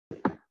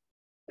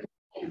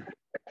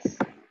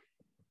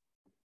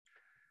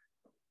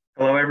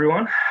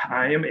everyone.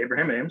 I am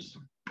Abraham Ames.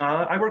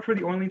 I work for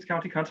the Orleans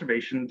County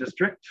Conservation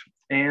District,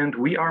 and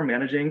we are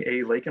managing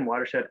a lake and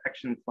watershed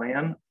action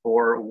plan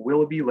for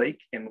Willoughby Lake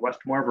in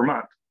Westmore,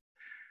 Vermont.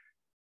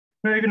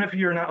 Now, even if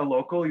you're not a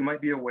local, you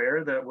might be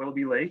aware that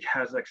Willoughby Lake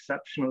has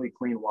exceptionally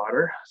clean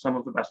water, some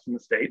of the best in the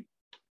state.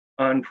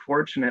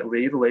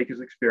 Unfortunately, the lake is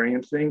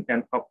experiencing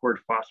an upward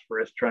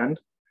phosphorus trend,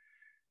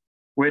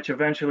 which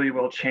eventually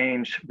will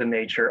change the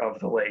nature of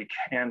the lake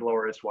and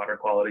lower its water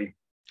quality.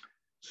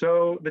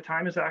 So the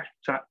time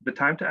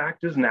to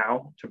act is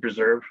now to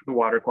preserve the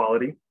water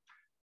quality.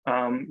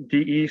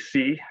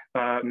 DEC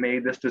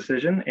made this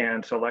decision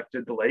and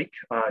selected the lake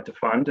to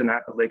fund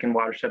a lake and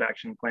watershed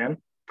action plan.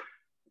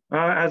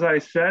 As I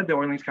said, the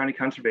Orleans County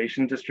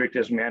Conservation District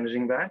is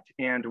managing that,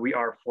 and we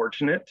are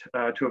fortunate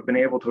to have been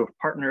able to have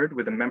partnered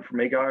with the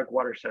Memphremagog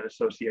Watershed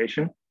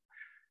Association.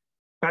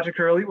 Patrick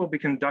Hurley will be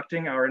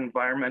conducting our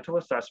environmental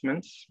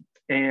assessments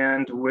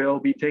and will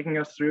be taking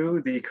us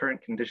through the current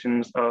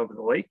conditions of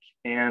the lake,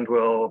 and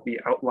will be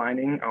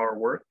outlining our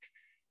work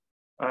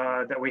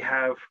that we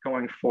have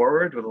going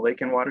forward with the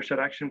Lake and Watershed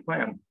Action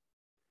Plan.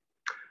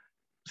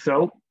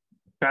 So,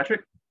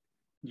 Patrick,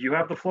 you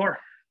have the floor.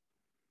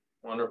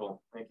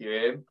 Wonderful. Thank you,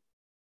 Abe.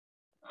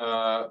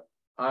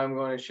 I'm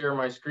going to share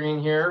my screen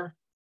here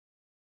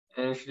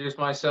and introduce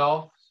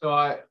myself. So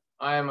I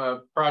am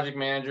a project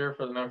manager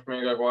for the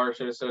Memphremagog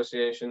Watershed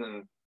Association,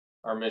 and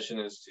our mission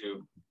is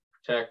to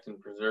protect and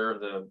preserve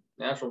the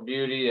natural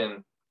beauty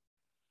and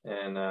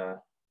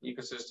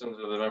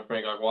ecosystems of the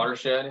Memphremagog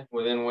watershed,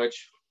 within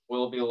which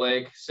Willoughby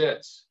Lake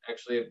sits.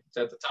 Actually, it's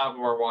at the top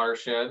of our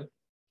watershed,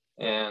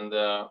 and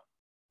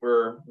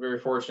we're very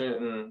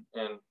fortunate and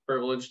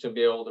privileged to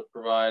be able to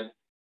provide,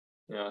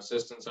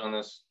 assistance on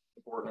this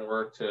important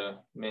work to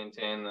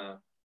maintain the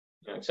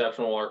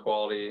exceptional water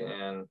quality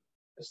and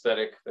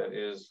aesthetic that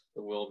is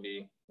the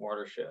Willoughby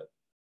watershed.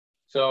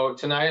 So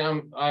tonight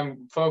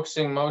I'm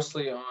focusing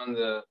mostly on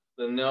the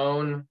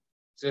known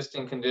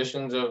existing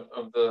conditions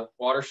of the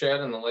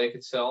watershed and the lake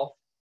itself.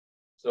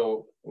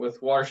 So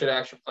with watershed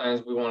action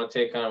plans, we want to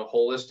take kind of a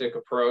holistic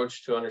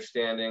approach to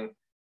understanding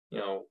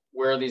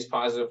where these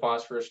positive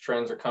phosphorus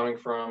trends are coming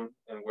from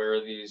and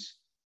where these,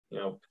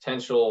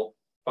 potential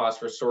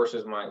phosphorus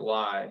sources might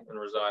lie and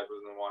reside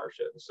within the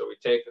watershed. So we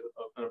take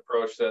an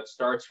approach that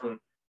starts from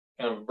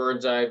kind of a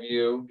bird's eye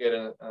view, get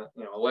a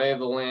lay of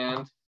the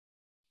land.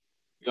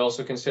 We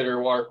also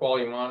consider water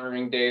quality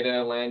monitoring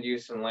data, land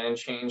use and land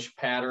change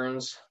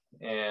patterns,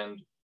 and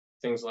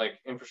things like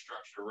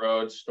infrastructure,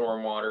 roads,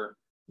 stormwater,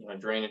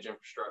 drainage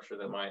infrastructure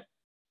that might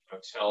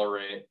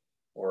accelerate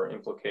or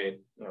implicate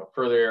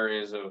further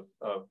areas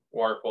of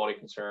water quality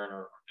concern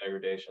or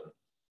degradation.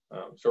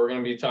 So we're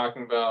going to be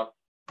talking about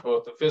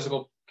both the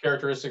physical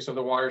characteristics of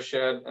the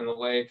watershed and the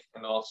lake,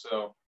 and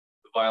also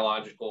the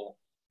biological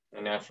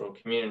and natural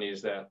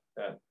communities that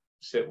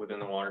sit within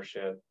the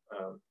watershed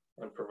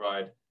and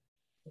provide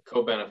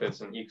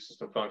co-benefits and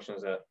ecosystem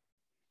functions that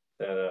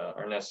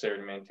are necessary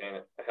to maintain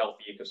a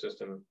healthy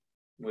ecosystem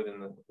within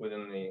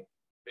the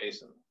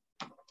basin.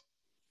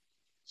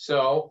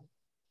 So,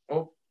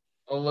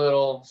 a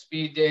little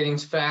speed dating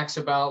facts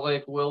about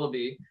Lake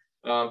Willoughby.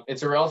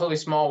 It's a relatively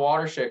small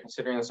watershed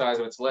considering the size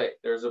of its lake.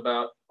 There's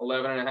about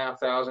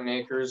 11,500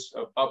 acres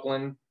of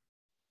upland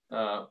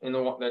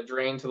that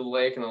drain to the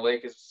lake, and the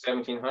lake is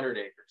 1,700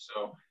 acres.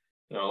 So,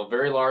 a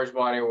very large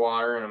body of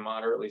water and a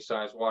moderately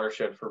sized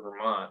watershed for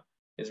Vermont.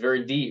 It's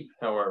very deep,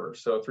 however,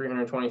 so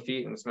 320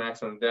 feet in its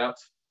maximum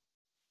depth.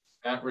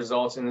 That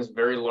results in this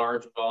very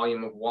large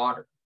volume of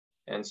water.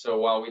 And so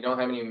while we don't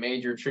have any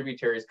major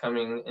tributaries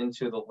coming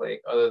into the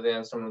lake, other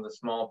than some of the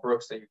small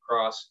brooks that you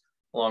cross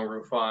along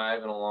Route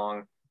 5 and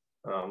along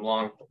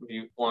Long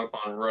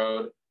Pond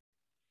Road,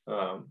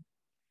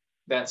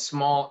 that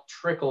small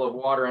trickle of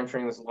water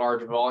entering this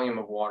large volume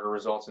of water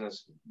results in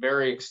this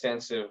very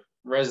extensive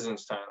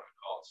residence time,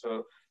 we call it.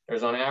 So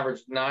there's on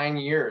average 9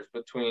 years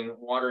between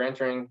water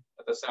entering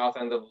at the south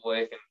end of the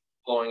lake and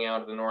flowing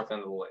out at the north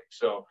end of the lake.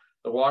 So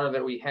the water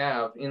that we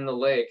have in the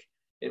lake,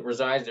 it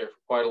resides there for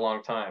quite a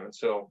long time. And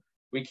so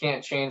we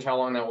can't change how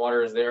long that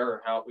water is there,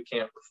 or how we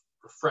can't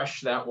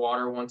refresh that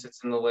water once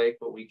it's in the lake,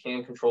 but we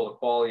can control the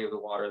quality of the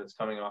water that's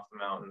coming off the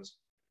mountains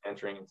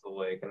entering into the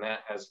lake. And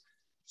that has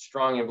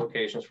strong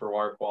implications for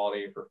water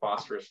quality, for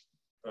phosphorus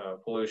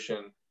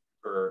pollution,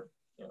 for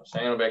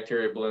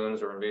cyanobacteria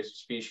blooms or invasive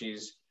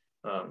species,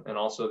 and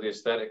also the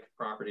aesthetic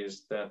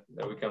properties that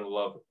we come to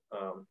love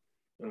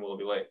in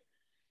Willoughby Lake.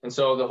 And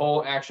so the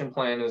whole action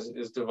plan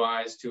is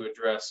devised to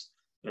address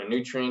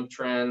nutrient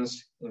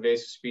trends,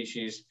 invasive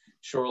species,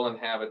 shoreline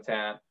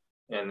habitat,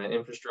 and the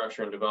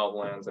infrastructure and developed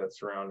lands that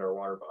surround our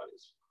water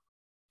bodies.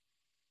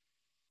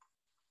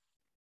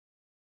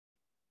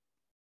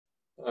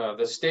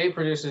 The state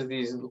produces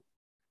these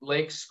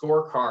lake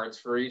scorecards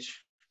for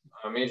each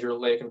major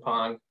lake and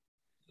pond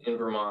in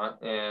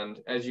Vermont. And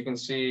as you can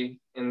see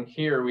in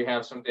here, we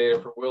have some data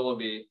for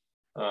Willoughby.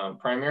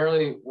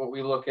 Primarily what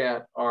we look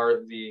at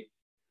are the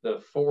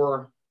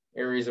 4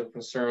 areas of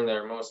concern that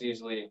are most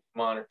easily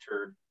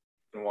monitored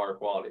in water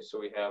quality. So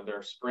we have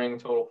their spring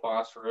total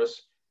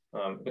phosphorus,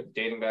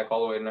 dating back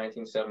all the way to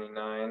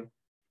 1979.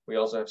 We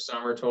also have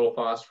summer total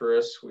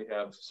phosphorus. We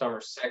have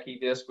summer Secchi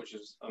disk, which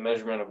is a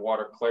measurement of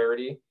water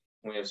clarity.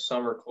 And we have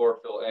summer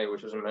chlorophyll A,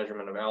 which is a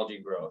measurement of algae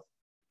growth.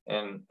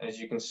 And as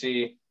you can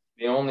see,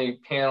 the only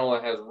panel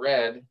that has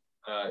red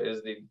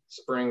is the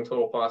spring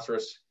total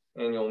phosphorus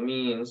annual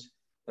means.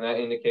 And that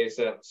indicates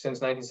that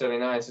since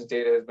 1979, since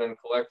data has been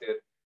collected,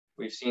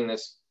 we've seen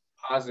this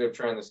positive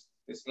trend,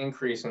 this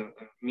increase in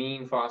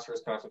mean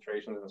phosphorus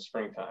concentrations in the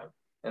springtime.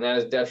 And that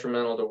is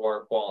detrimental to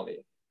water quality.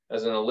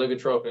 As an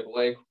oligotrophic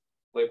lake,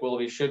 Lake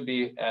Willoughby should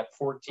be at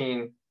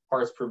 14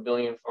 parts per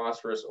billion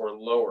phosphorus or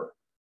lower.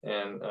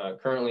 And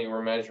currently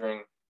we're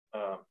measuring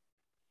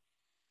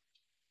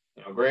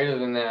greater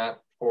than that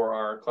for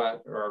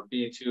our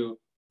B2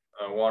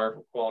 water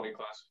quality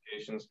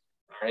classifications.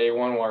 Our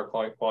A1 water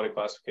quality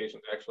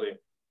classifications actually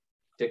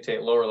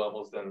dictate lower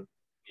levels than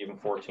even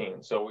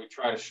 14. So we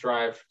try to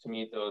strive to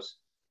meet those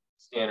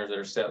standards that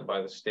are set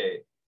by the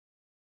state.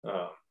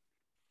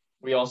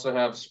 We also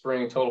have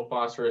spring total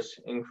phosphorus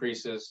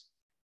increases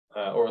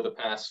over the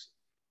past,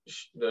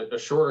 a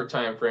shorter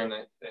time frame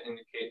that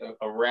indicate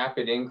a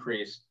rapid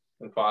increase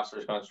in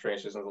phosphorus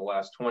concentrations in the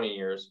last 20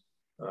 years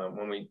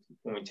when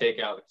we take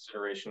out the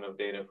consideration of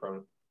data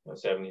from the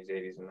 70s,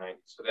 80s, and 90s.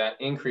 So that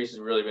increase has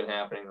really been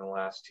happening in the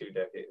last 2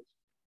 decades.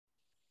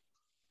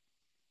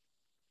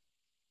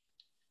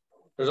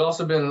 There's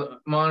also been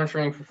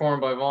monitoring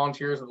performed by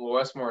volunteers of the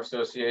Westmore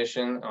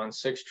Association on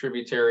 6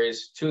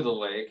 tributaries to the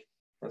lake.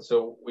 And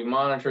so we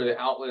monitor the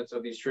outlets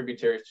of these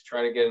tributaries to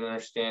try to get an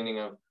understanding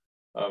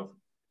of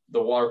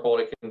the water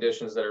quality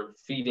conditions that are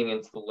feeding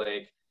into the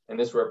lake. And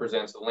this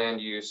represents the land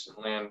use and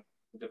land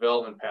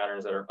development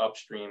patterns that are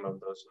upstream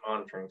of those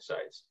monitoring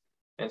sites.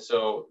 And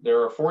so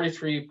there are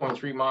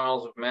 43.3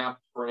 miles of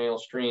mapped perennial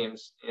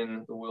streams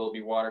in the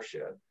Willoughby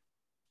watershed.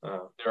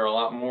 There are a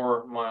lot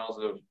more miles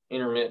of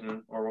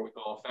intermittent, or what we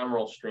call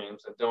ephemeral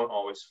streams, that don't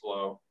always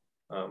flow.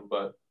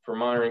 But for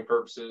monitoring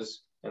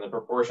purposes and the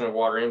proportion of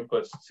water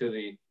inputs to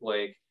the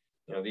lake,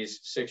 these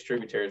 6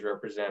 tributaries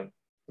represent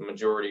the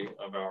majority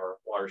of our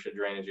watershed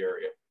drainage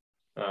area.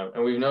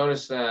 And we've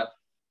noticed that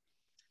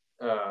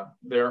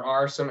there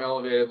are some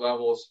elevated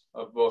levels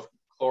of both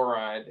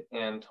chloride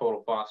and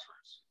total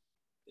phosphorus.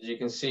 As you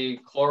can see,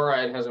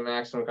 chloride has a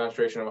maximum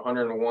concentration of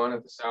 101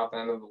 at the south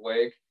end of the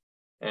lake.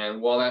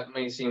 And while that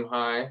may seem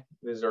high,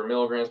 these are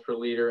milligrams per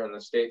liter, and the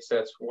state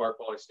sets water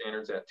quality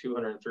standards at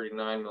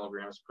 239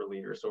 milligrams per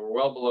liter. So we're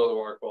well below the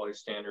water quality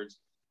standards,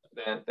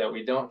 that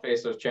we don't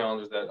face those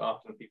challenges that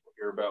often people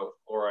hear about with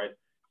chloride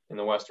in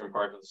the western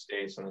part of the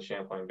states and the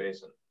Champlain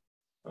Basin.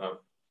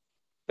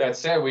 That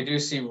said, we do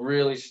see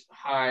really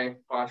high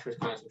phosphorus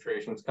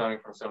concentrations coming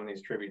from some of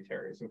these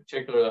tributaries. In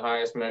particular, the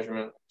highest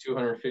measurement,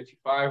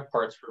 255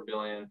 parts per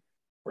billion,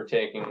 we're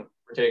taking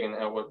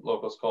at what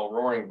locals call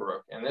Roaring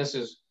Brook. And this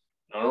is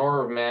an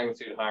order of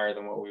magnitude higher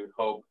than what we would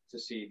hope to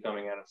see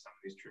coming out of some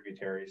of these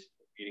tributaries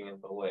feeding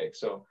into the lake.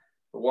 So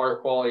the water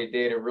quality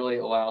data really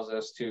allows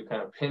us to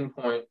kind of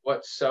pinpoint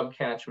what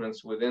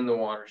subcatchments within the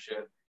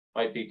watershed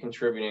might be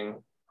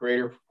contributing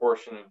greater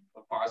proportion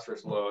of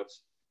phosphorus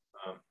loads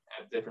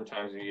at different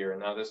times of the year.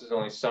 And now this is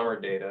only summer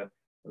data,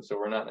 and so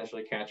we're not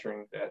necessarily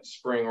capturing that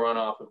spring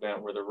runoff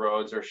event where the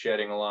roads are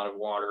shedding a lot of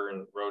water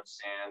and road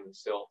sand and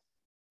silt,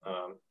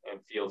 and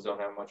fields don't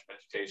have much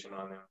vegetation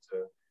on them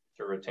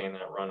to retain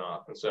that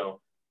runoff. And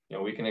so,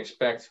 we can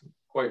expect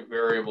quite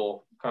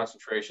variable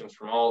concentrations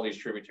from all these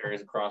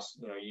tributaries across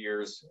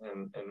years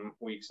and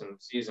weeks and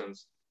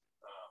seasons,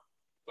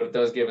 but it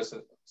does give us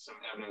some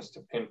evidence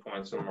to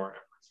pinpoint some more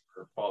efforts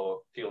for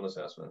follow-up field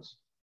assessments.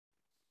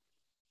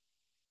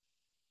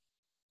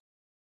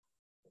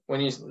 When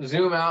you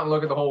zoom out and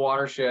look at the whole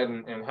watershed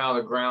and how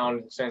the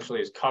ground essentially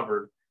is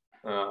covered,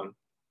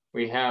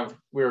 we're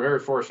very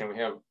fortunate. We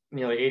have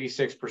nearly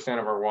 86%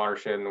 of our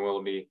watershed in the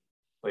Willoughby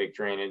Lake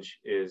drainage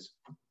is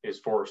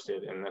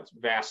forested, and that's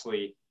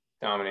vastly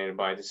dominated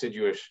by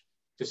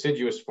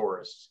deciduous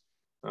forests.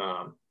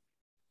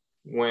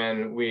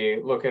 When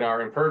we look at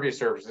our impervious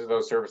surfaces,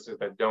 those surfaces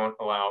that don't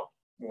allow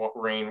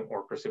rain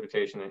or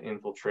precipitation to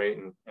infiltrate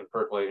and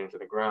percolate into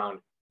the ground,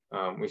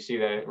 we see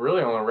that it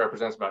really only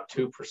represents about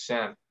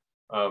 2%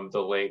 of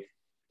the lake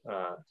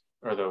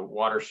or the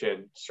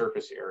watershed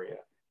surface area.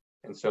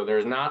 And so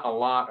there's not a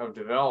lot of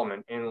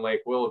development in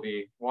Lake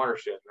Willoughby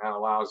watershed, and that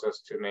allows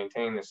us to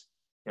maintain this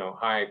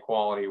high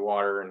quality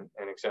water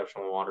and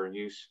exceptional water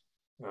use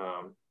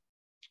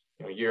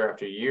year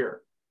after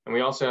year. And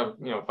we also have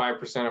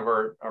 5% of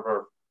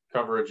our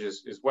coverage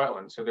is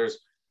wetland. So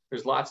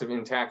there's lots of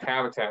intact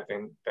habitat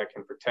that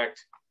can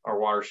protect our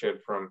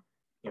watershed from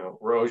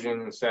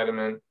erosion and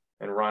sediment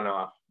and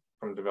runoff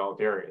from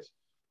developed areas.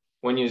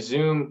 When you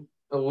zoom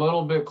a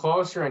little bit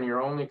closer and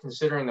you're only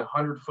considering the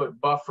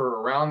 100-foot buffer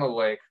around the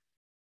lake,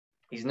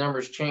 these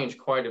numbers change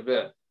quite a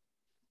bit.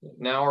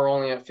 Now we're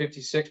only at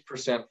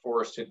 56%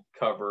 forested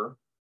cover,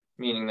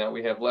 meaning that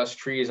we have less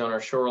trees on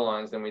our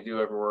shorelines than we do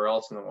everywhere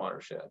else in the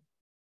watershed.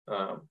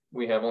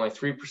 We have only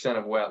 3%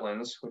 of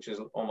wetlands, which is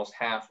almost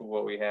half of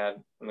what we had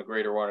in the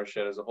greater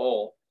watershed as a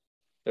whole.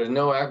 There's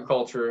no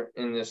agriculture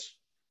in this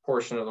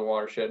portion of the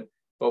watershed.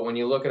 But when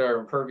you look at our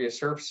impervious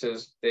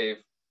surfaces,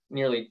 they've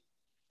nearly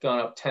gone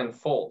up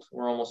tenfold.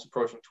 We're almost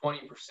approaching 20%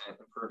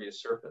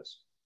 impervious surface.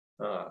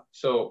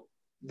 So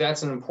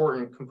that's an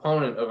important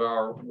component of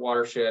our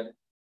watershed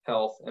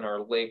health and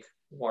our lake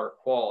water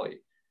quality.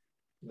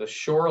 The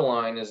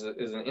shoreline is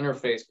an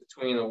interface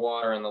between the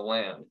water and the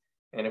land.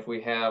 And if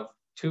we have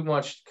too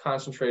much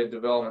concentrated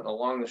development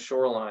along the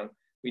shoreline,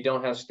 we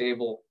don't have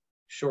stable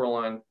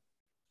shoreline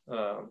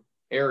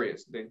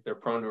areas. They're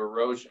prone to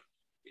erosion.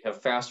 We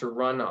have faster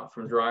runoff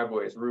from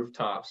driveways,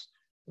 rooftops,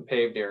 and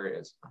paved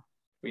areas.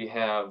 We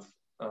have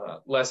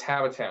less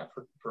habitat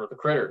for the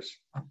critters,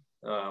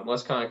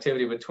 less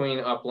connectivity between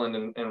upland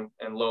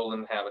and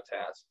lowland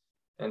habitats.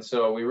 And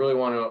so we really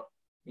want to,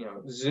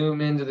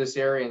 zoom into this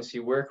area and see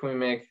where can we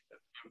make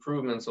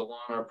improvements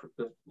along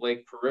the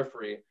lake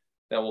periphery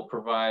that will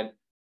provide,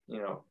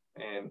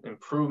 an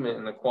improvement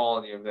in the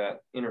quality of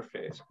that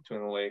interface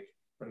between the lake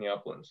and the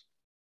uplands.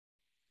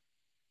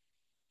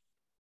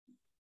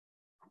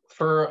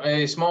 For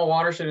a small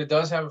watershed, it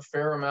does have a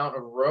fair amount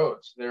of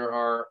roads. There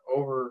are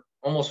over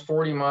almost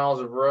 40 miles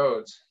of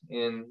roads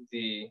in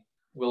the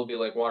Willoughby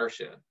Lake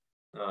watershed.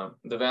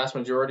 The vast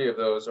majority of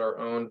those are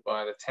owned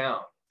by the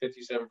town.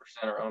 57%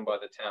 are owned by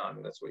the town,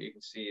 and that's what you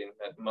can see in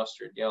that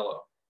mustard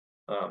yellow.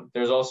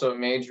 There's also a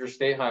major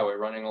state highway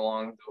running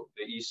along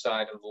the east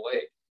side of the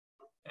lake,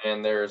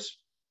 and there's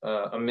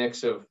a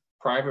mix of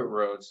private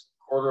roads.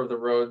 A quarter of the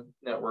road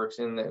networks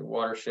in the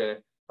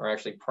watershed are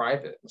actually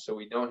private, and so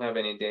we don't have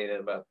any data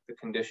about the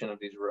condition of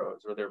these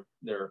roads or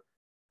their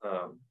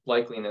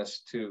likeliness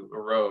to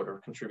erode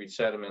or contribute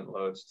sediment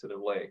loads to the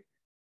lake.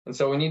 And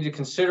so we need to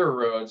consider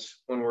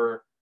roads when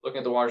we're looking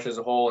at the watershed as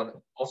a whole, and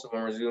also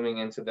when we're zooming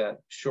into that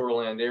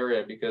shoreland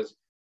area, because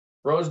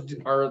roads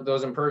are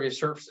those impervious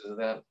surfaces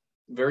that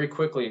very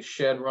quickly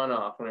shed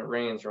runoff when it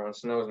rains or when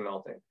snow is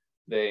melting.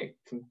 They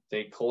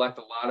collect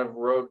a lot of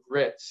road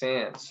grit,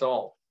 sand,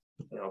 salt,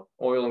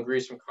 oil and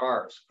grease from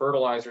cars.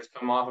 Fertilizers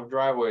come off of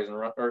driveways and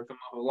come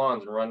off of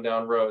lawns and run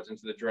down roads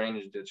into the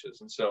drainage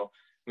ditches. And so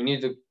we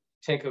need to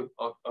take a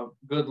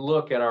good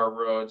look at our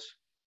roads,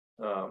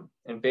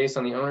 and based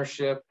on the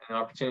ownership and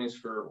opportunities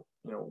for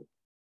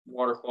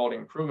water quality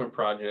improvement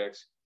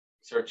projects,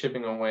 start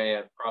chipping away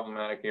at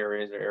problematic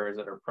areas or areas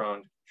that are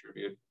prone to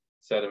contribute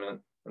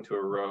sediment into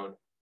a road,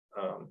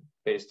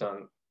 based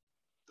on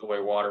the way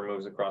water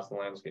moves across the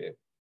landscape.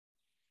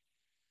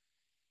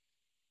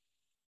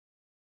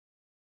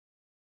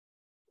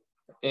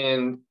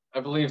 In, I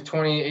believe,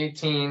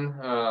 2018,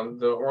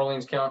 the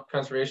Orleans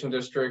Conservation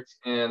District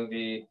and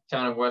the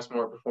town of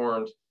Westmore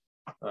performed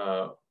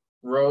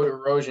road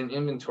erosion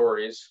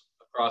inventories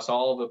across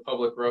all of the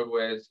public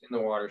roadways in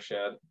the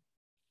watershed.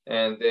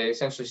 And they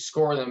essentially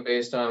score them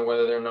based on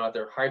whether or not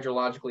they're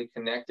hydrologically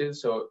connected.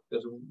 So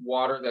does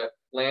water that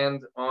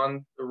land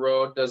on the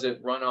road, does it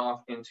run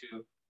off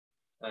into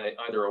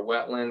either a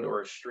wetland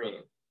or a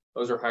stream?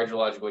 Those are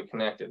hydrologically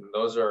connected. And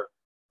those are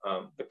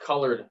the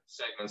colored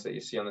segments that you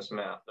see on this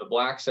map. The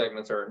black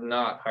segments are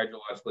not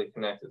hydrologically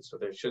connected, so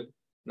they should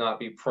not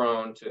be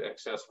prone to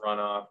excess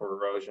runoff or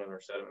erosion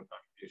or sediment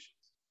contributions.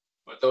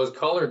 But those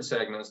colored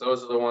segments,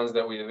 those are the ones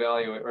that we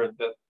evaluate, or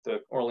that the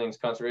Orleans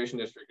Conservation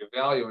District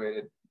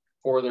evaluated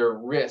for their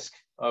risk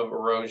of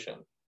erosion.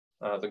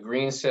 The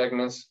green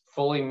segments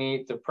fully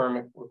meet the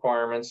permit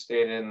requirements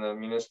stated in the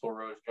municipal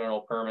roads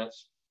general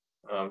permits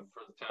for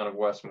the town of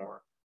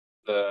Westmore.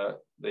 The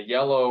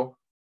yellow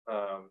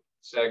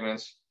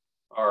segments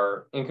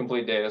are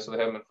incomplete data, so they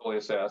haven't been fully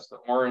assessed. The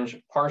orange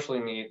partially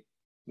meet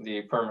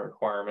the permit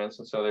requirements,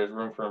 and so there's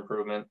room for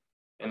improvement.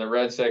 And the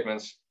red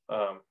segments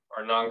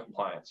are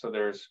non-compliant, so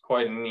there's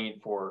quite a need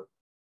for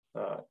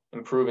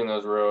improving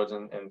those roads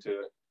and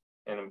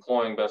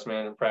employing best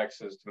management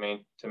practices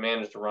to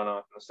manage the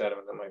runoff and the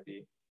sediment that might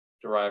be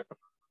derived from.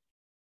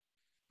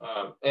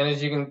 And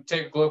as you can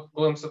take a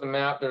glimpse of the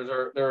map,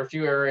 there are a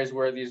few areas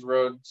where these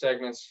road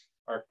segments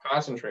are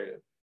concentrated.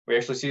 We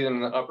actually see them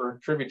in the upper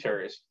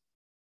tributaries,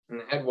 in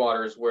the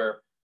headwaters,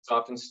 where it's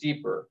often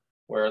steeper,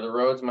 where the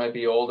roads might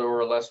be older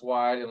or less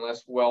wide and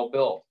less well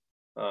built,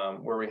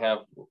 where we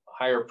have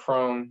higher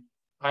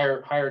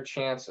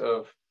chance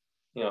of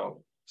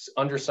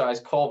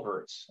undersized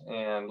culverts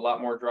and a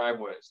lot more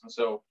driveways. And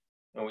so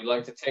we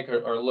like to take a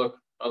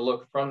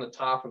look from the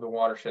top of the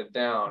watershed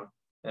down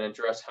and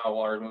address how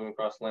water is moving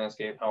across the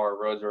landscape, how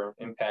our roads are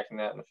impacting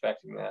that and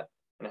affecting that,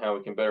 and how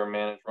we can better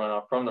manage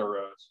runoff from the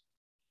roads,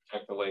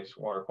 protect the lake's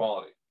water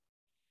quality.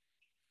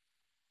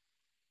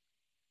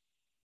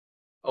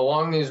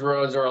 Along these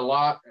roads are a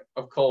lot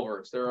of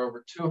culverts. There are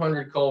over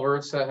 200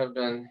 culverts that have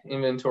been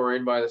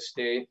inventoried by the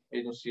State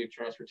Agency of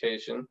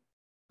Transportation,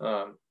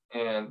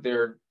 and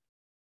they're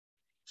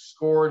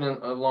scored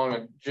along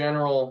a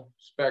general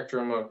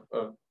spectrum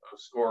of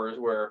scores,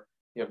 where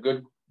you have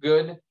good,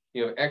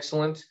 you have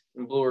excellent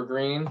in blue or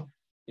green,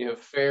 you have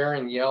fair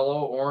in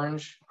yellow,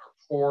 orange, or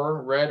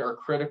poor, red, or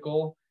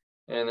critical,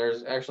 and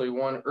there's actually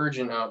one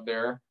urgent out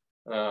there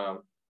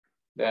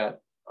that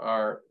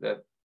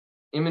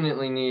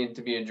imminently need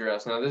to be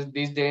addressed. Now,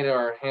 these data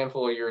are a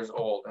handful of years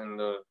old, and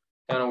the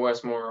town of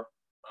Westmore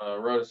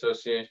road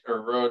association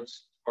or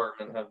roads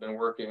department have been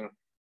working,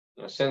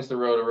 since the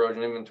road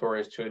erosion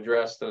inventories to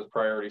address those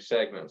priority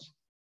segments,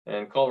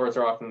 and culverts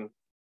are often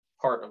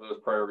part of those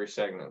priority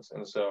segments.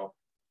 And so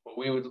what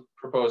we would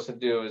propose to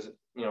do is,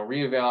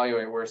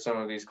 reevaluate where some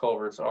of these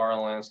culverts are on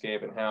the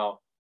landscape and how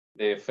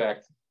they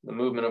affect the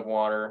movement of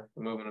water,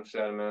 the movement of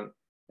sediment,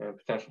 and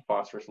potential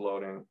phosphorus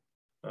loading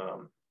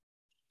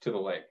to the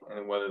lake,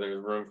 and whether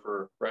there's room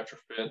for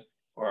retrofit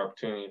or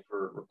opportunity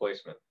for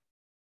replacement.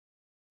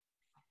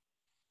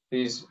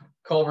 These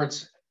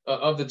culverts,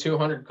 of the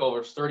 200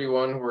 culverts,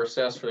 31 were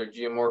assessed for their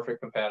geomorphic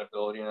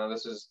compatibility. Now,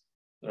 this is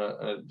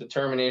a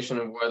determination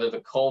of whether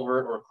the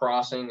culvert or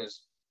crossing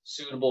is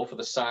suitable for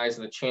the size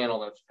of the channel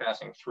that's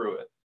passing through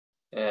it.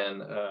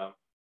 And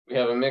we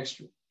have a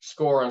mixed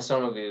score on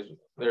some of these.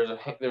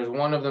 There's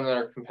one of them that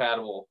are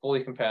compatible,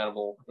 fully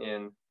compatible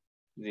in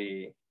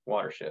the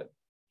watershed.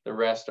 The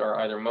rest are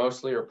either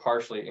mostly or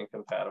partially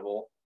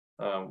incompatible.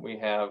 We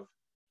have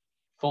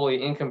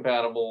fully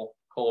incompatible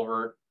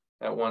culvert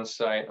at one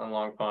site on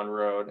Long Pond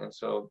Road. And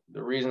so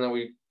the reason that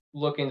we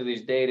look into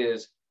these data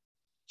is,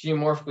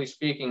 geomorphically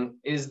speaking,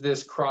 is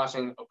this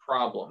crossing a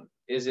problem?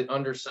 Is it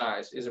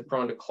undersized? Is it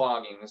prone to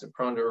clogging? Is it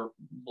prone to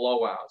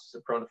blowouts? Is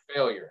it prone to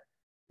failure?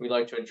 We'd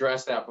like to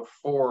address that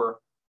before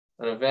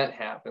an event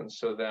happens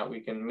so that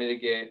we can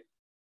mitigate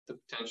the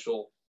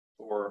potential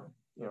for,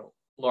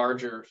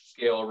 larger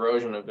scale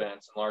erosion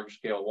events and larger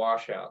scale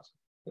washouts.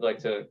 We'd like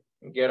to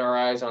get our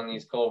eyes on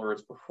these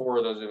culverts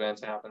before those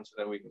events happen so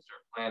that we can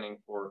start planning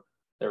for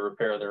their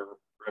repair, their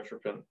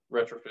retrofit,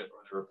 or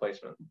their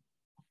replacement.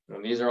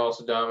 And these are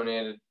also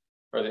dominated,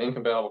 or the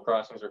incompatible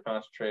crossings are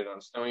concentrated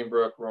on Stony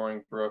Brook,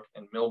 Roaring Brook,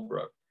 and Mill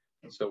Brook.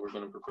 And so we're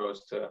going to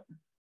propose to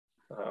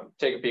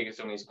take a peek at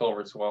some of these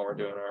culverts while we're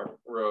doing our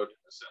road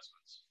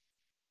assessments.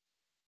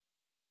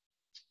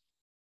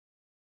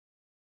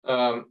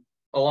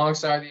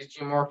 Alongside these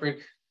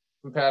geomorphic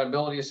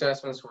compatibility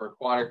assessments were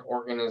aquatic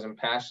organism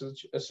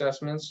passage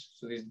assessments.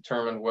 So these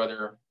determined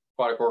whether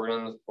aquatic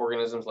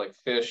organisms like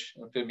fish,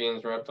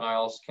 amphibians,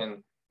 reptiles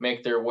can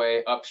make their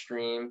way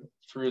upstream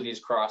through these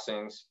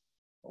crossings,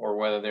 or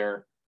whether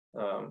they're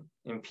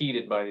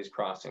impeded by these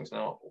crossings.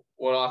 Now,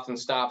 what often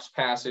stops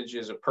passage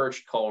is a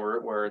perched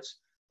culvert where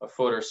it's a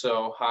foot or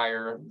so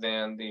higher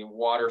than the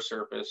water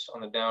surface on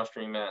the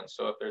downstream end.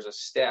 So if there's a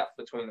step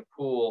between the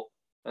pool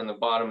and the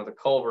bottom of the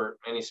culvert,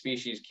 many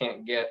species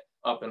can't get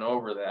up and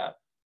over that.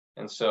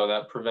 And so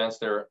that prevents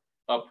their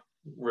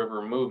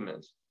upriver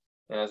movements.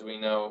 And as we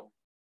know,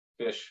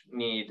 fish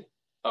need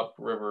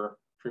upriver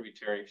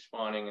tributary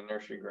spawning and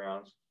nursery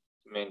grounds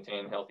to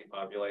maintain healthy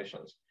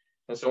populations.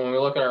 And so when we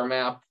look at our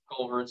map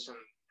culverts and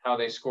how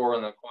they score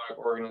on the aquatic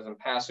organism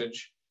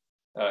passage,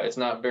 it's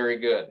not very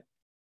good.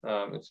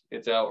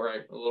 It's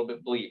outright a little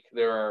bit bleak.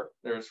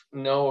 There's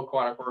no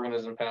aquatic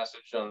organism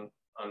passage on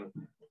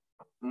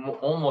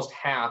almost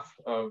half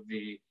of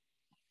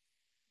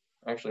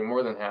actually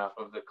more than half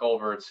of the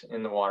culverts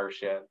in the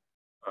watershed.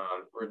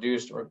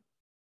 Reduced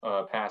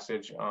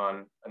passage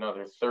on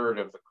another third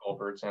of the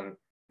culverts, and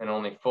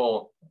only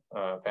full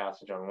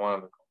passage on one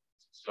of the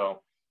culverts.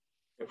 So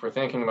if we're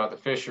thinking about the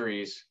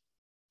fisheries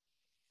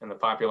and the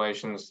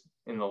populations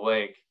in the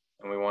lake,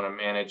 and we want to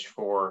manage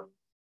for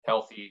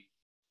healthy,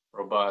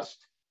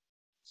 robust,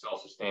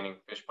 self-sustaining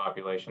fish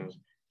populations,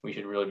 we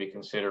should really be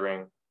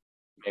considering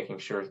making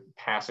sure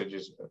passage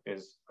is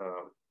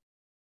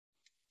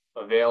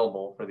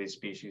available for these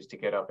species to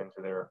get up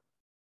into their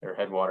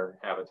headwater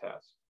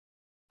habitats.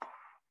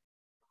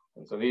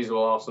 And so these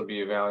will also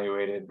be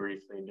evaluated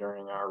briefly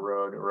during our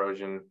road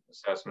erosion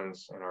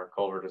assessments and our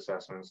culvert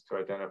assessments to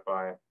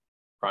identify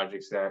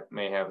projects that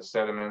may have a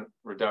sediment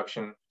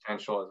reduction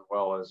potential as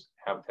well as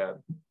habitat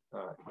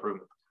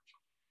improvement potential.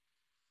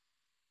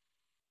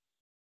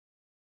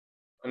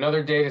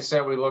 Another data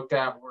set we looked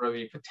at were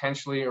the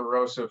potentially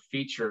erosive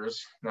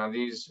features. Now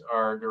these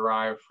are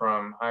derived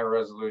from high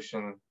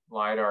resolution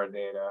LiDAR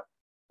data,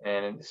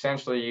 and it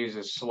essentially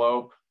uses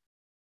slope,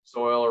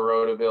 soil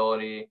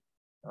erodibility,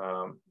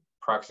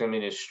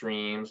 proximity to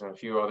streams, and a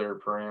few other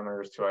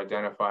parameters to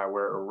identify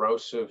where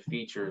erosive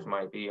features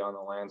might be on the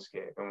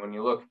landscape. And when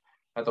you look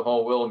at the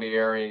whole Willoughby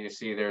area, you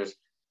see there's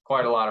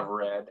quite a lot of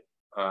red.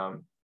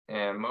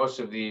 And most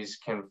of these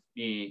can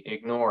be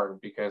ignored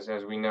because,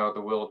 as we know,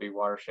 the Willoughby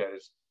watershed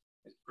is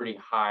pretty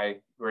high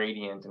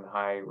gradient and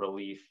high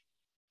relief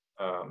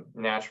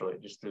naturally,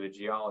 just through the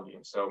geology.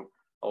 And so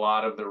a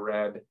lot of the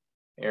red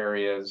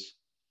areas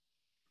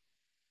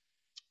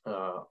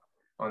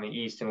on the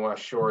east and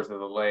west shores of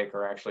the lake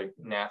are actually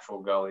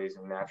natural gullies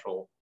and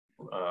natural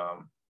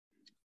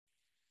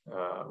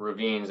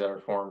ravines that are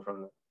formed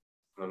from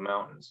the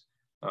mountains.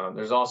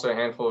 There's also a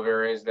handful of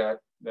areas that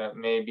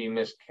may be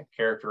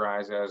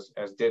mischaracterized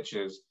as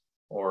ditches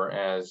or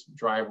as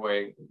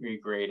driveway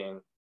regrading.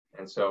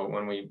 And so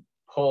when we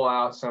pull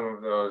out some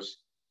of those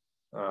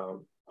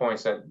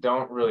points that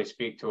don't really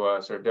speak to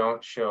us or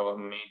don't show a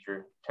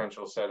major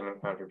potential sediment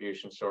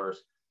contribution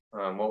source,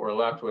 what we're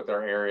left with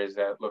are areas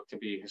that look to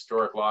be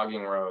historic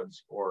logging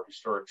roads or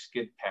historic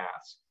skid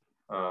paths,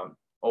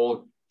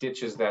 old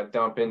ditches that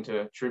dump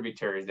into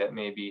tributaries that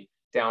may be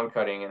down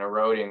cutting and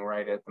eroding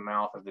right at the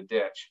mouth of the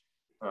ditch,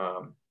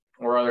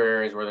 or other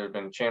areas where there's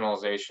been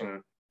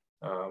channelization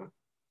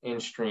in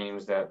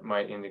streams that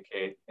might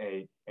indicate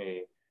a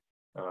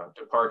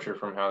departure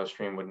from how the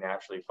stream would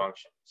naturally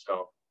function.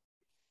 So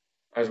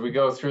as we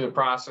go through the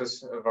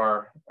process of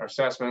our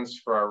assessments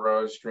for our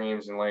roads,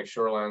 streams, and lake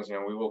shorelines,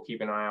 we will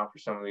keep an eye out for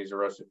some of these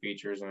erosive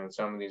features, and in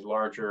some of these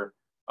larger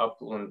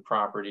upland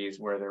properties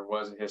where there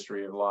was a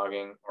history of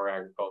logging or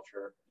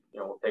agriculture,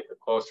 we'll take a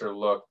closer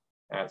look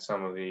at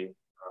some of the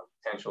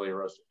potentially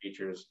erosive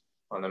features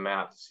on the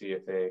map to see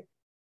if they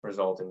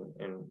result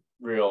in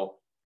real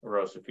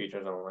erosive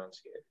features on the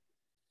landscape.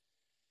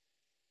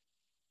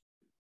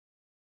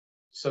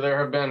 So there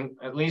have been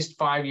at least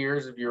 5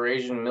 years of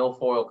Eurasian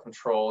milfoil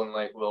control in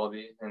Lake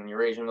Willoughby, and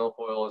Eurasian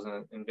milfoil is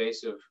an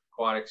invasive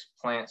aquatic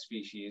plant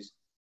species.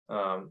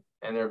 And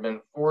there have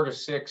been 4 to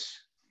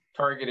 6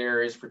 target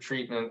areas for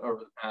treatment over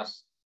the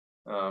past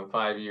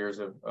 5 years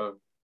of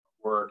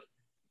work.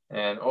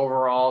 And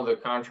overall, the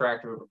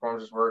contractor who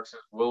performs this work says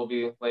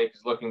Willoughby Lake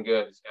is looking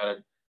good. It's got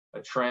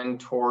a trend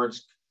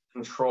towards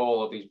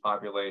control of these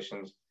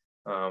populations,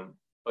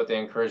 but they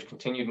encourage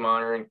continued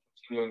monitoring,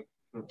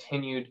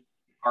 continued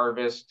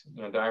harvest,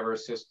 diver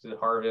assisted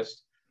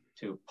harvest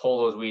to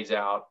pull those weeds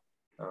out,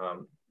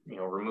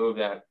 remove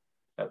that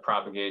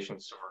propagation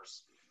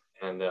source,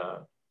 and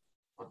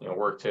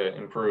work to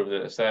improve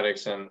the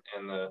aesthetics and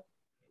the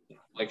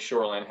lake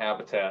shoreline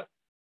habitat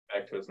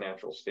back to its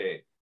natural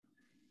state.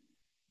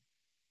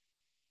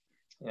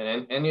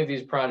 And any of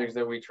these projects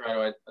that we try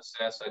to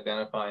assess,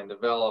 identify, and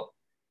develop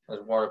as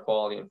water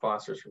quality and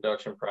phosphorus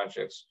reduction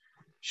projects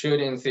should,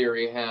 in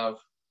theory, have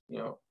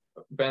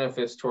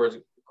benefits towards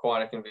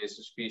aquatic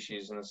invasive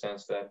species, in the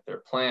sense that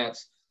their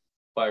plants,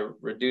 by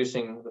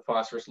reducing the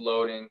phosphorus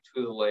loading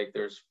to the lake,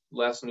 there's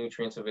less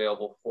nutrients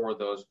available for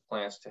those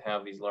plants to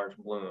have these large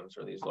blooms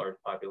or these large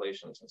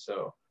populations. And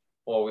so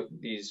while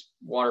these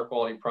water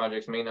quality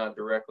projects may not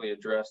directly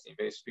address the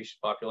invasive species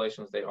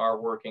populations, they are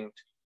working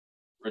to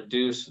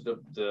reduce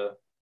the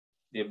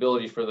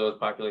ability for those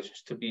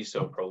populations to be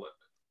so prolific.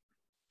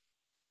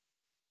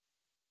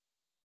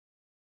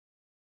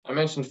 I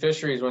mentioned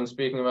fisheries when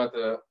speaking about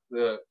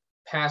the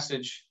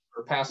passage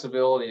or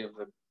passability of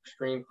the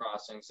stream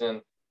crossings.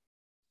 And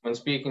when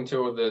speaking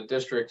to the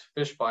district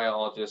fish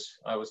biologist,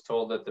 I was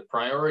told that the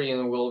priority in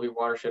the Willoughby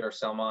watershed are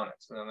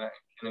salmonids, and that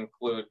can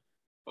include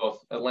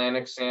both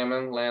Atlantic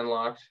salmon,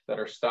 landlocked, that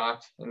are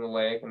stocked in the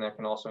lake, and that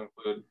can also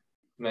include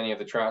many of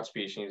the trout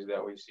species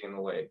that we see in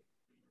the lake.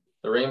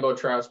 The rainbow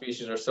trout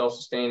species are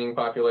self-sustaining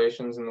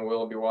populations in the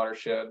Willoughby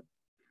watershed.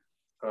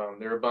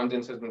 Their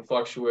abundance has been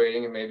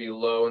fluctuating. It may be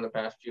low in the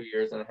past few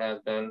years than it has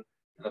been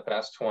in the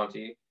past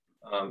 20.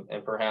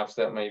 And perhaps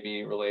that may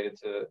be related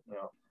to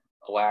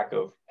a lack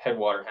of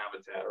headwater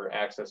habitat or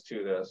access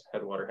to those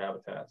headwater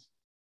habitats.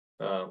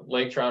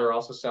 Lake trout are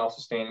also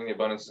self-sustaining. The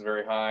abundance is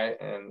very high.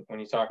 And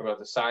when you talk about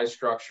the size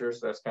structures,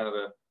 that's kind of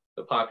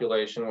the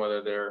population,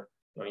 whether they're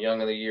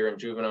young of the year and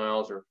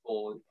juveniles or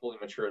fully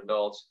mature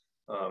adults.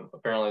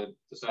 Apparently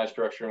the size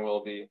structure in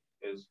Willoughby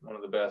is one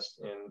of the best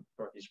in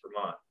Northeast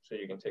Vermont, so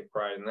you can take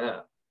pride in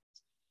that.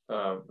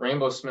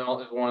 Rainbow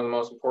smelt is one of the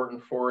most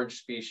important forage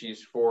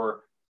species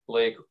for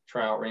lake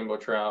trout, rainbow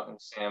trout,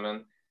 and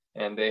salmon,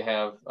 and they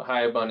have a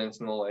high abundance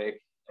in the lake.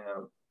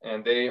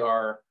 And they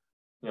are,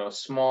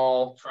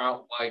 small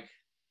trout-like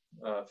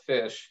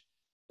fish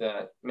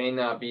that may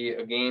not be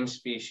a game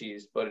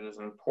species, but it is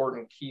an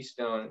important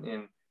keystone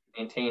in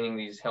maintaining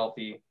these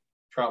healthy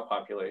trout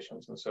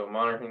populations. And so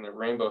monitoring the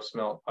rainbow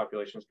smelt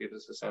populations gives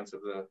us a sense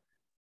of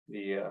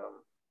the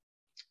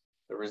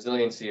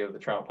resiliency of the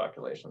trout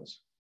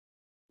populations.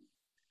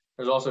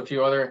 There's also a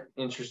few other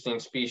interesting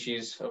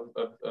species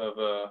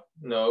of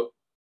note.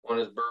 One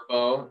is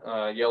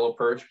burbo, yellow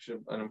perch, which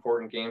is an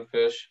important game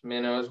fish,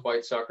 minnows,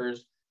 white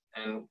suckers,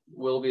 and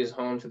Willoughby is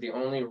home to the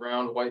only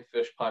round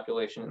whitefish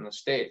population in the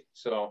state.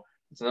 So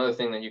it's another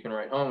thing that you can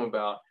write home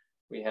about.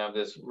 We have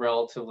this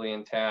relatively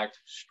intact,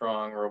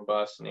 strong,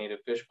 robust native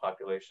fish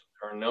population.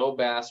 There are no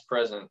bass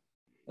present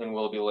in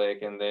Willoughby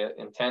Lake, and the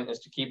intent is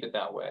to keep it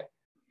that way.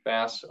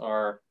 Bass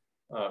are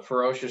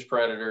ferocious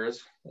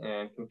predators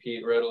and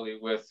compete readily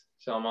with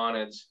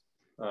salmonids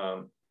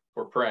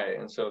for prey,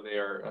 and so they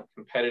are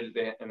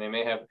competitive, and they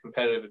may have a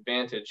competitive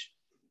advantage,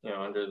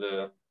 under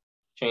the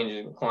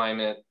changes in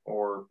climate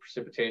or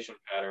precipitation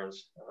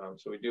patterns.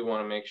 So we do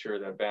want to make sure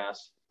that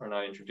bass are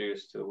not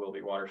introduced to the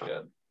Willoughby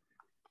watershed.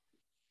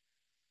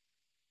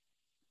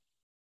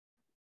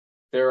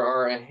 There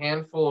are a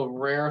handful of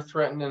rare,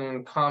 threatened,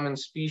 and common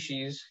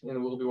species in the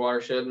Willoughby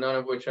watershed, none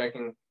of which I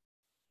can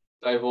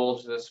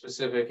divulge the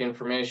specific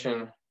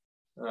information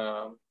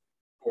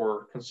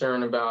or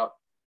concern about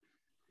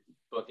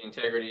both the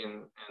integrity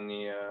and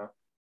the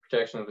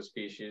protection of the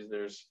species.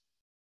 There's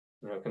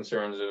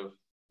concerns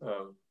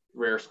of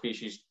rare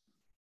species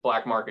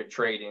black market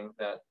trading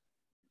that,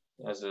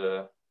 as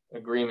a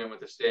agreement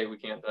with the state, we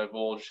can't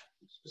divulge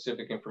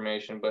specific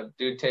information, but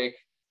do take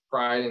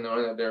pride in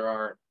knowing that there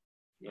are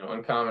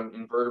uncommon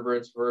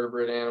invertebrates,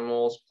 vertebrate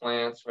animals,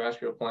 plants,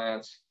 vascular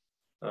plants,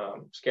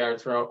 scattered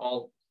throughout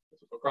all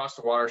across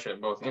the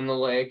watershed, both in the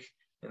lake,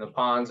 in the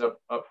ponds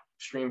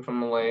upstream from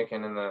the lake,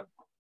 and in the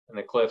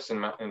cliffs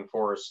and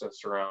forests that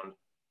surround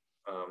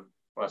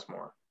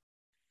Westmore.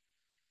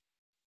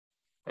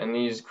 And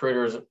these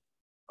critters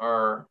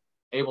are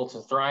able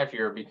to thrive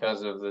here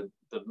because of the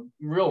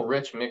real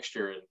rich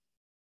mixture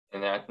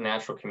in that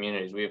natural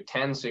communities. We have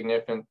 10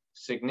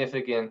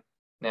 significant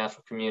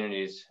natural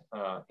communities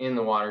in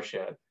the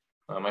watershed.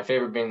 My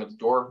favorite being the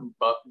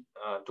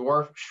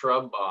dwarf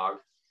shrub bog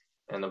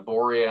and the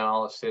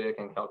boreal, acidic,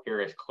 and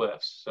calcareous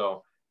cliffs.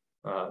 So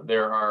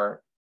there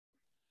are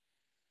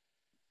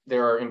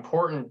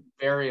important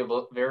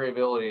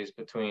variabilities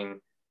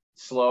between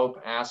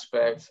slope,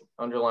 aspect,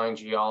 underlying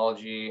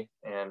geology,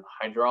 and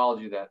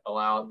hydrology that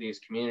allow these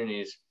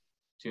communities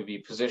to be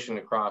positioned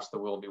across the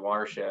Willoughby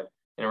watershed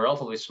in a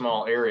relatively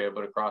small area,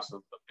 but across a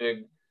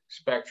big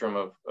spectrum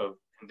of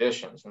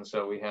conditions. And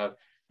so we have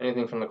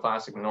anything from the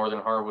classic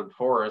northern hardwood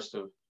forest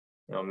of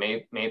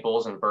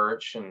maples and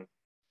birch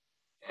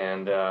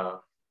and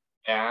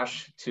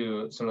ash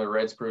to some of the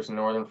red spruce and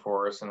northern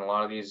forests. And a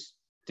lot of these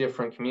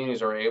different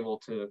communities are able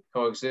to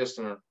coexist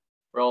in a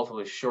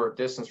relatively short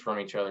distance from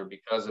each other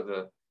because of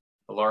the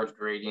large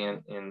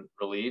gradient in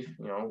relief.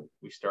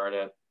 We start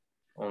at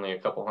only a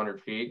couple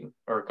hundred feet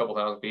or a couple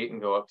thousand feet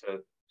and go up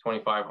to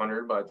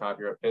 2,500 by the time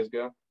you're at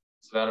Pisgah.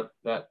 So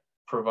that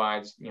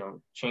provides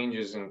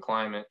changes in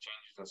climate,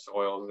 changes in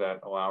soils that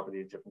allow for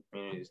these different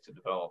communities to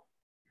develop.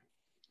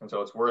 And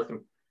so it's worth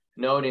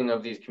noting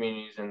of these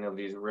communities and of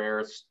these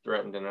rare,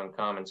 threatened, and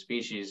uncommon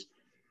species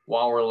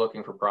while we're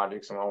looking for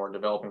projects and while we're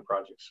developing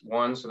projects.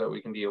 One, so that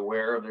we can be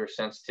aware of their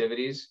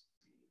sensitivities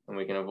and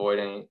we can avoid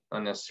any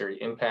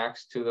unnecessary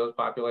impacts to those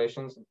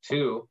populations. And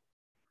two,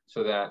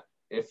 so that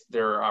if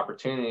there are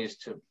opportunities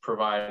to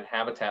provide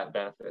habitat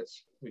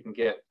benefits, we can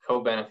get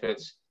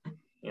co-benefits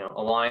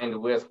aligned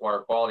with water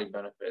quality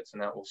benefits,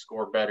 and that will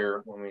score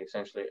better when we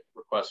essentially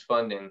request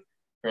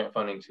grant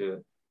funding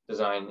to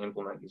design and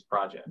implement these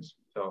projects.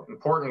 So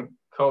important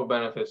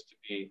co-benefits to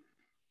be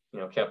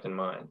kept in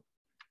mind.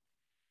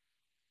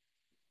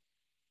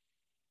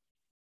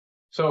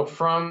 So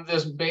from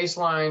this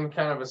baseline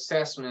kind of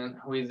assessment,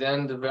 we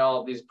then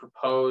develop these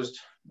proposed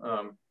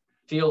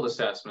field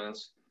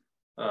assessments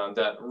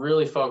that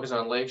really focus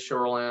on lake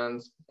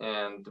shorelands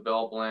and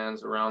developed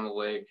lands around the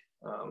lake,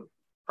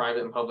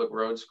 private and public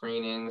road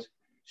screenings,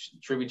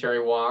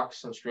 tributary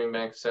walks and stream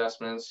bank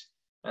assessments.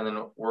 And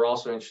then we're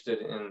also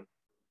interested in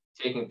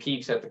taking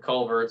peeks at the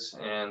culverts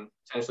and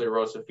potentially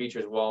erosive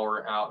features while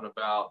we're out and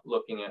about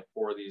looking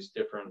for these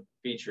different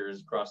features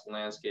across the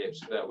landscape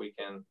so that we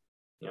can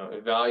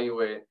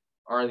evaluate,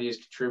 are these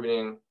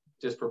contributing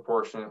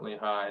disproportionately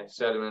high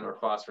sediment or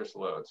phosphorus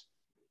loads?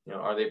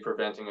 Are they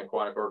preventing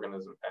aquatic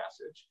organism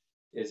passage?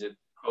 Is it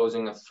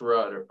posing a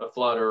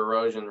flood or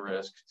erosion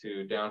risk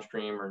to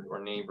downstream or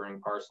neighboring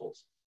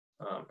parcels?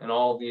 And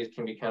all of these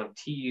can be kind of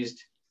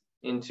teased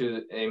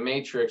into a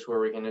matrix where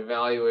we can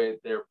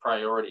evaluate their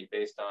priority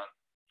based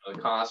on the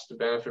cost to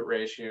benefit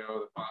ratio,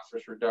 the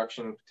phosphorus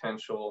reduction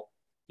potential,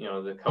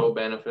 the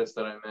co-benefits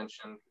that I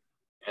mentioned,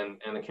 and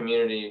the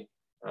community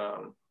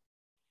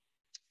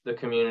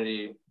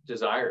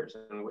desires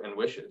and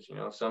wishes.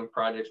 Some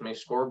projects may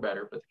score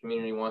better, but the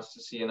community wants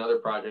to see another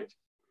project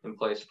in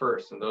place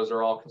first. And those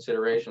are all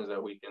considerations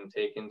that we can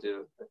take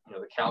into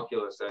the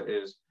calculus that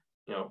is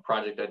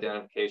project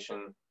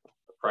identification,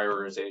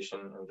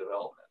 prioritization, and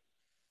development.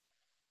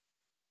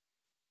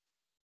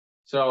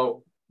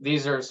 So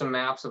these are some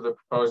maps of the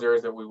proposed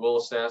areas that we will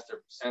assess.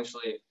 They're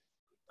essentially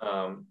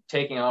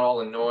taking out all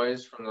the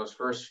noise from those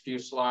first few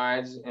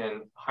slides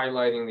and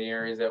highlighting the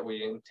areas that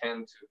we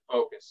intend to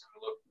focus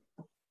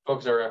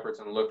our efforts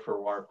and look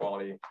for water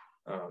quality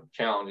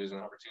challenges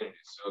and opportunities.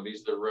 So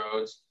these are the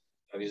roads.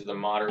 These are the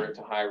moderate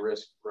to high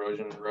risk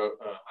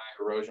high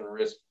erosion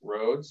risk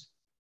roads.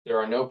 There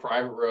are no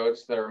private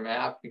roads that are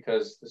mapped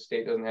because the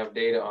state doesn't have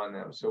data on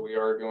them. So we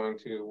are going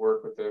to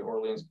work with the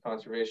Orleans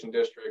Conservation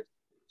District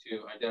to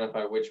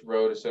identify which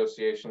road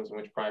associations and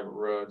which private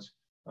roads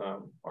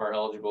are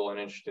eligible and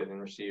interested in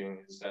receiving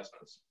these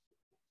assessments.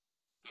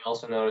 You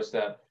also notice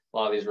that a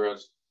lot of these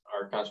roads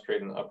are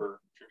concentrated in the upper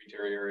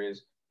tributary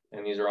areas,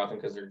 and these are often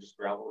because they're just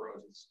gravel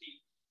roads with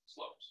steep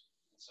slopes.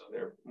 So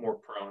they're more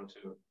prone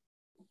to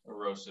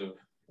erosive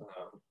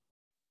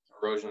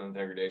erosion and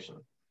degradation.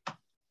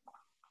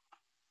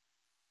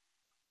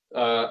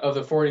 Of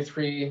the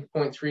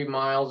 43.3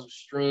 miles of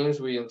streams,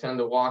 we intend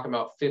to walk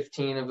about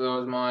 15 of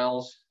those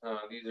miles.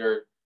 These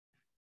are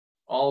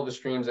all of the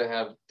streams that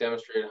have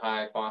demonstrated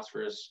high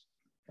phosphorus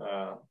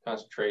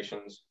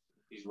concentrations.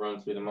 These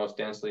run through the most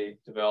densely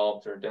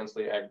developed or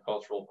densely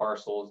agricultural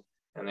parcels,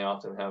 and they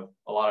often have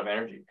a lot of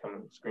energy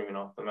coming screaming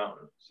off the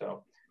mountain.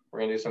 So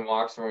we're gonna do some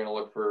walks and we're gonna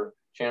look for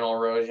channel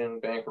erosion,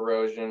 bank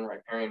erosion,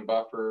 riparian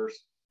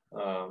buffers,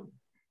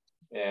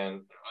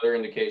 and other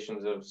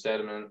indications of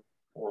sediment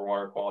or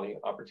water quality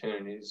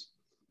opportunities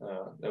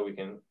that we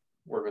can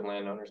work with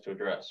landowners to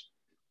address.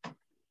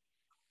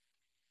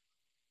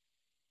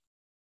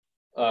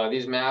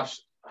 These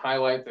maps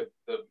highlight the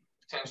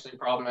potentially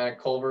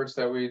problematic culverts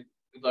that we'd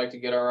like to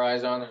get our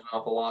eyes on. There's an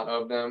awful lot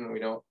of them. We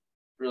don't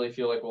really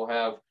feel like we'll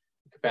have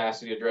the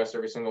capacity to address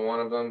every single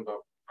one of them, but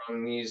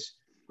from these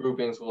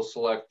groupings, we'll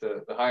select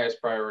the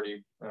highest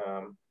priority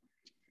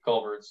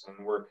culverts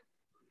and work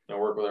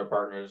with our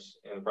partners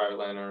and private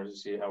landowners to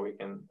see how we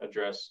can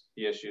address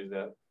the issues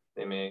that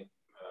they may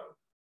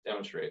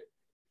demonstrate.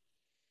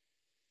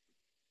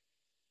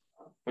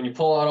 When you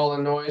pull out all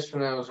the noise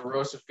from those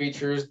erosive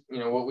features,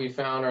 what we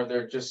found are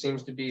there just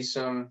seems to be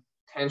some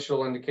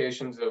potential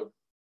indications of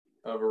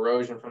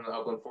erosion from the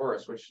upland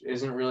forest, which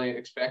isn't really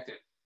expected,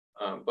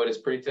 but it's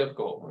pretty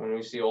typical. When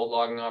we see old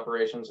logging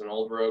operations and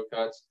old road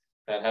cuts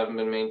that haven't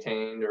been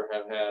maintained or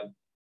have had,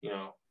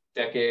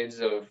 decades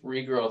of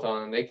regrowth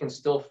on them, they can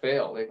still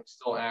fail. They can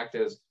still act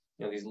as,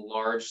 these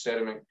large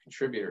sediment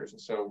contributors. And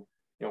so,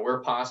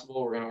 where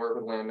possible, we're going to work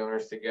with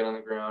landowners to get on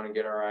the ground and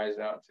get our eyes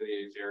out to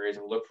these areas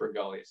and look for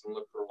gullies and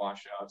look for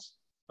washouts,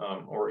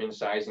 or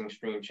incising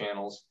stream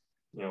channels,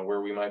 where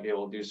we might be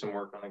able to do some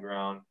work on the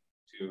ground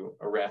to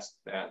arrest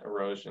that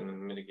erosion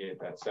and mitigate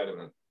that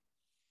sediment.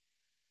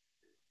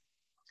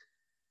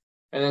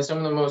 And then some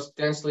of the most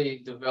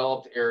densely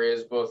developed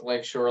areas, both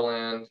lake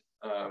shoreland,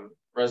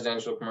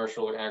 residential,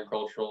 commercial,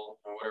 agricultural,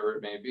 or whatever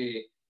it may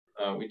be,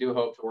 we do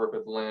hope to work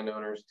with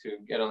landowners to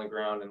get on the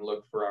ground and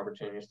look for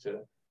opportunities to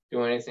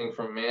do anything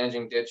from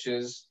managing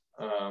ditches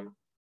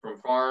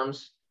from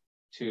farms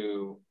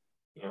to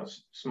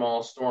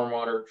small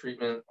stormwater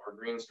treatment or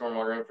green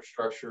stormwater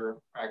infrastructure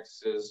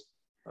practices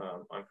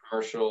on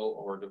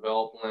commercial or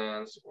developed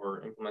lands,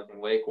 or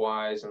implementing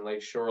lake-wise and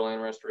lake shoreline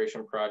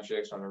restoration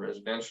projects on the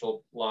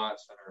residential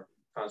lots that are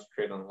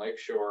concentrated on the lake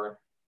shore.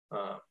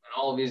 And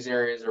all of these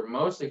areas are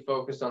mostly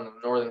focused on the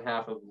northern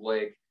half of the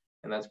lake,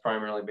 and that's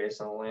primarily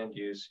based on the land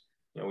use.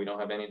 We don't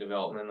have any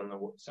development on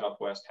the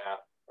southwest half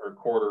or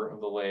quarter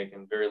of the lake,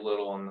 and very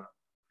little on the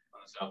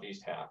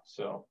southeast half.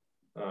 So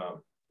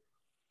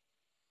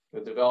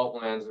the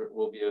developed lands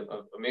will be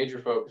a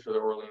major focus for the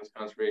Orleans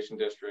Conservation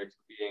District,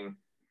 being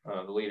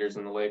the leaders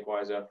in the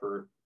lake-wise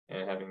effort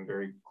and having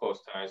very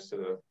close ties to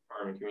the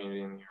farming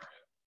community in the area.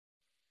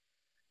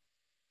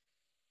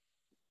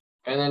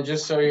 And then,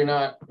 just so you're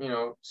not,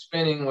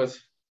 spinning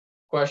with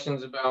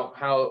questions about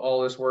how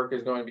all this work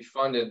is going to be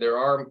funded, there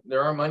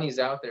are monies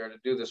out there to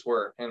do this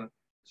work. And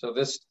so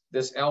this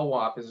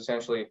LWAP is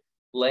essentially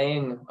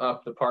laying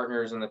up the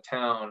partners in the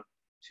town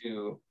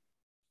to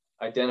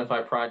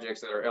identify projects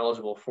that are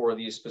eligible for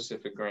these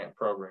specific grant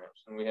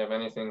programs. And we have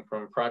anything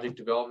from project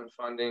development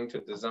funding to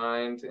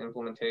design to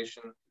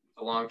implementation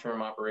to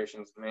long-term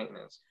operations and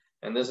maintenance.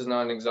 And this is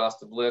not an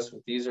exhaustive list,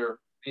 but these are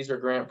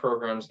grant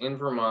programs in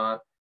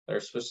Vermont that are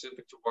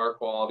specific to water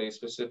quality,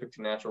 specific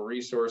to natural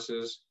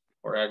resources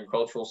or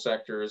agricultural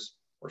sectors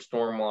or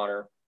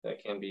stormwater,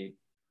 that can be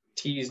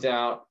teased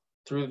out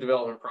through the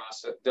development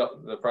process,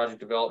 the project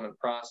development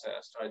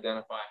process, to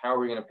identify how are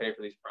we going to pay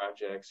for these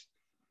projects.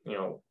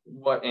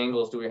 What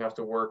angles do we have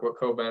to work? What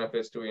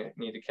co-benefits do we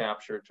need to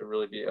capture to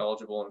really be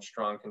eligible and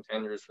strong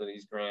contenders for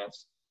these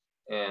grants?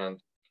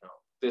 And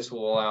this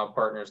will allow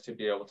partners to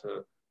be able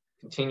to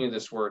continue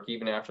this work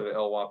even after the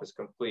LWAP is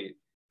complete,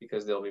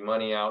 because there'll be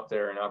money out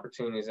there and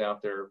opportunities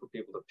out there for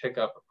people to pick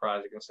up a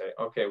project and say,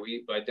 okay,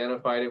 we've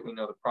identified it, we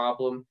know the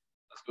problem,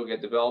 let's go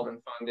get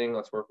development funding,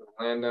 let's work with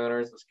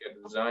landowners, let's get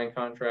a design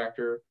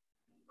contractor,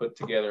 put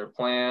together a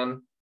plan,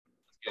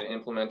 let's get it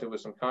implemented with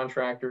some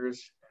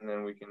contractors, and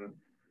then we can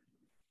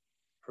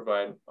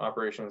provide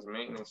operations and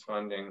maintenance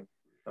funding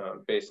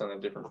based on the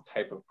different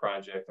type of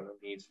project and the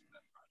needs for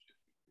that project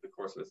over the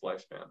course of its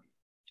lifespan.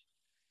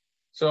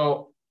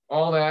 So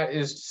all that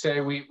is to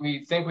say,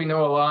 we think we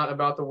know a lot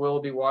about the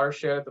Willoughby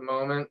watershed at the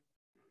moment,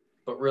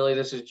 but really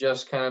this is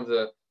just kind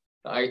of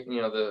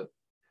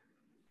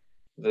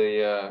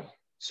the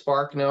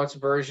Spark Notes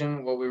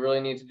version. What we really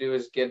need to do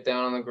is get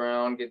down on the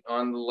ground, get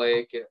on the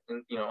lake,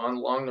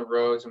 along the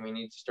roads, and we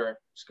need to start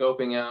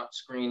scoping out,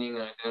 screening,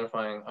 and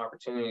identifying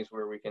opportunities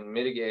where we can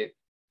mitigate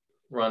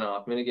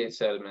runoff, mitigate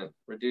sediment,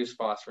 reduce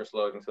phosphorus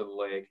load into the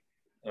lake,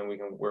 and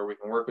where we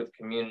can work with the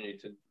community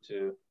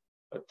to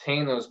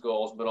attain those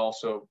goals, but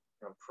also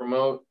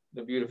promote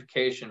the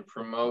beautification,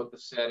 promote the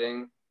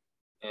setting,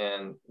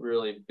 and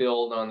really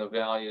build on the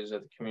values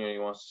that the community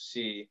wants to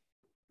see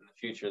in the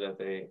future that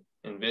they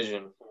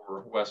envision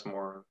for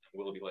Westmore and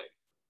Willoughby Lake.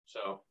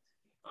 So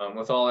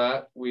with all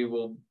that, we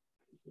will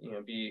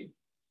be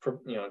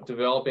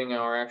developing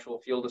our actual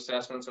field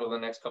assessments over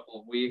the next couple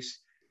of weeks,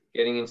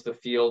 getting into the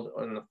field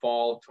in the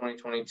fall of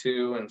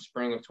 2022 and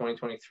spring of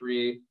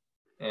 2023,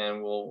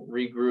 and we'll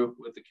regroup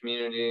with the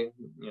community,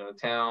 the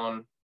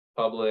town,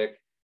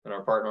 public, and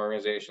our partner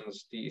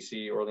organizations,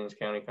 DEC, Orleans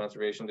County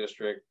Conservation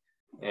District,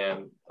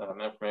 and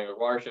Memphremagog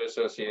Watershed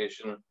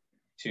Association,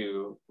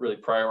 to really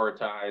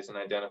prioritize and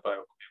identify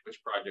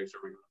which projects are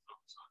we going to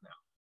focus on now.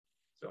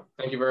 So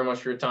thank you very much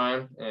for your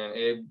time, and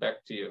Abe,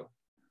 back to you.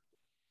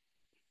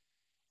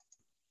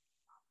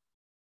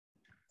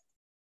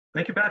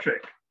 Thank you,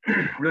 Patrick.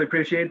 Really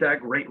appreciate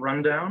that great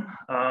rundown.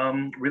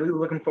 Really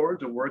looking forward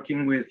to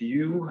working with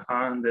you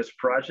on this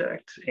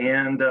project,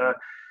 and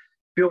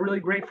feel really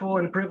grateful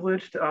and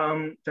privileged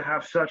to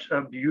have such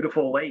a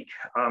beautiful lake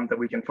that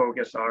we can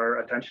focus our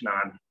attention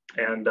on.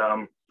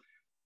 And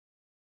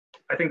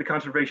I think the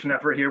conservation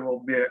effort here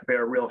will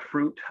bear real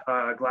fruit.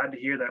 Glad to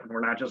hear that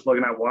we're not just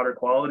looking at water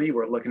quality,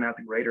 we're looking at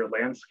the greater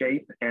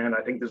landscape. And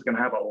I think this is going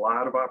to have a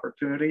lot of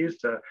opportunities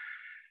to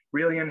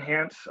really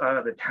enhance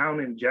the town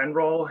in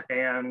general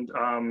and,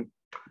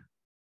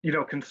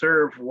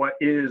 conserve what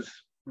is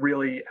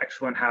really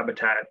excellent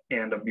habitat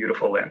and a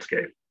beautiful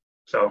landscape.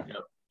 So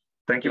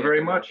thank you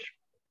very much.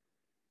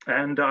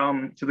 And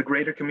to the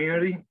greater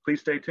community, please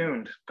stay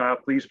tuned.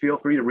 Please feel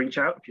free to reach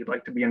out if you'd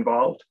like to be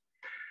involved.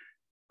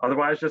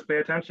 Otherwise, just pay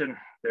attention.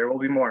 There will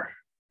be more.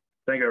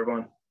 Thank you,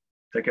 everyone.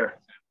 Take care.